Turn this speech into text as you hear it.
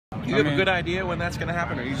Do you have a good idea when that's going to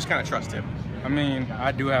happen, or you just kind of trust him? I mean,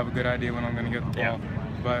 I do have a good idea when I'm going to get the ball,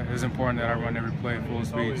 but it's important that I run every play at full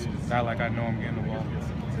speed, not like I know I'm getting the ball.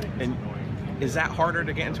 And is that harder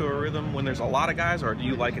to get into a rhythm when there's a lot of guys, or do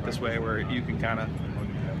you like it this way where you can kind of,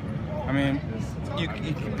 I mean, you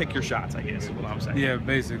can pick your shots, I guess is what I'm saying. Yeah,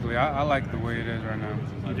 basically. I like the way it is right now.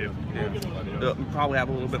 You do? Yeah. It'll probably have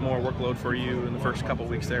a little bit more workload for you in the first couple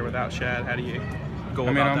weeks there without Shad. How do you go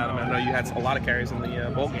about that? I know you had a lot of carries in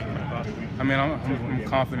the bowl game, I thought. I mean, I'm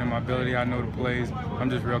confident in my ability. I know the plays. I'm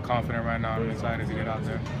just real confident right now. I'm excited to get out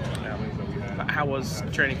there. Yeah. How was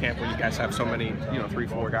training camp when you guys have so many,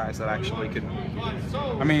 3-4 guys that actually could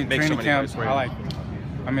make training camp,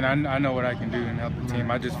 I know what I can do and help the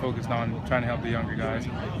team. I just focused on trying to help the younger guys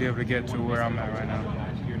be able to get to where I'm at right now.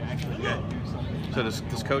 So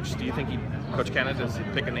does Coach, do you think Coach Canada, does he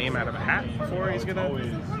pick a name out of a hat before he's going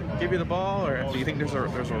to give you the ball? Or do you think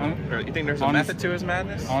there's a method to his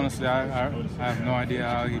madness? Honestly, I have no idea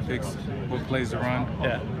how he picks what plays to run.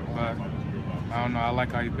 Yeah. But I don't know. I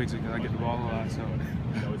like how he picks it because I get the ball a lot, so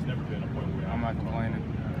I'm not complaining.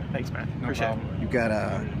 Thanks, man. No Appreciate problem. it. You got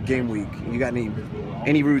a game week. You got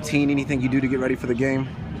any routine, anything you do to get ready for the game?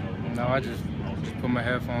 No, I just put my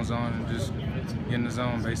headphones on and just get in the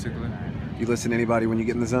zone, basically. You listen to anybody when you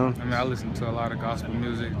get in the zone? I mean, I listen to a lot of gospel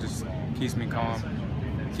music. Just keeps me calm,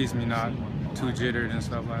 keeps me not too jittered and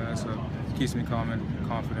stuff like that. So keeps me calm and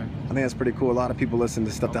confident. I think that's pretty cool. A lot of people listen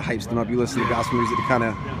to stuff that hypes them up. You listen to gospel music to kind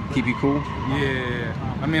of keep you cool?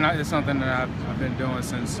 Yeah. I mean, it's something that I've been doing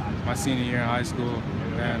since my senior year in high school,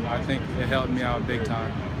 and I think it helped me out big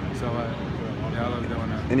time. So, yeah, I love doing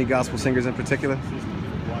that. Any gospel singers in particular?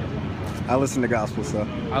 I listen to gospel stuff.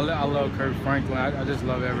 I love Kirk Franklin. I just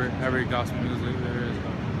love every gospel music there is.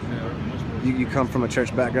 Yeah. You come from a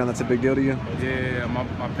church background, that's a big deal to you? Yeah,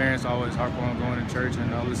 my parents always harp on going to church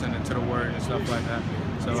and listening to the word and stuff like that.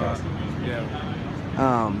 So,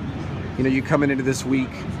 yeah. You coming into this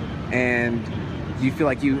week, and do you feel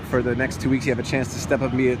like for the next 2 weeks, you have a chance to step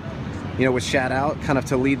up and be with Shad out, kind of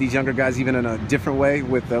to lead these younger guys even in a different way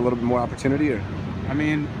with a little bit more opportunity? Or? I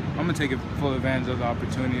mean, I'm going to take full advantage of the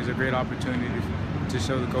opportunity. It's a great opportunity to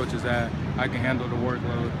show the coaches that I can handle the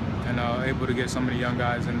workload and able to get some of the young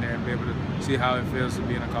guys in there and be able to see how it feels to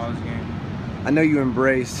be in a college game. I know you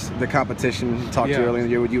embrace the competition, talked to earlier in the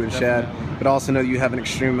year with you and Shad, but also know you have an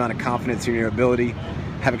extreme amount of confidence in your ability,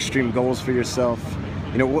 have extreme goals for yourself.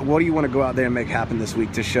 What do you want to go out there and make happen this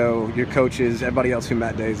week to show your coaches, everybody else who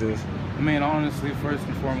Matt Days is? I mean, honestly, first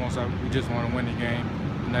and foremost, we just want to win the game.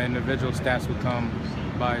 And the individual stats will come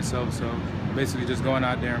by itself. So basically just going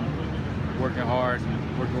out there and working hard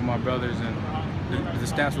and working with my brothers, and the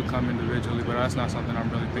stats will come individually, but that's not something I'm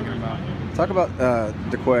really thinking about. Talk about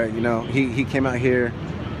DeQuay. He came out here,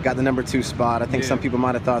 got the number 2 spot. I think some people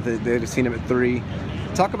might have thought that they'd have seen him at 3.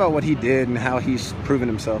 Talk about what he did and how he's proven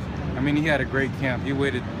himself. I mean, he had a great camp. He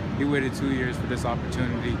waited 2 years for this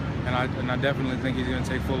opportunity, and I definitely think he's going to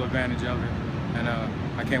take full advantage of it. And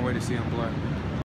I can't wait to see him play.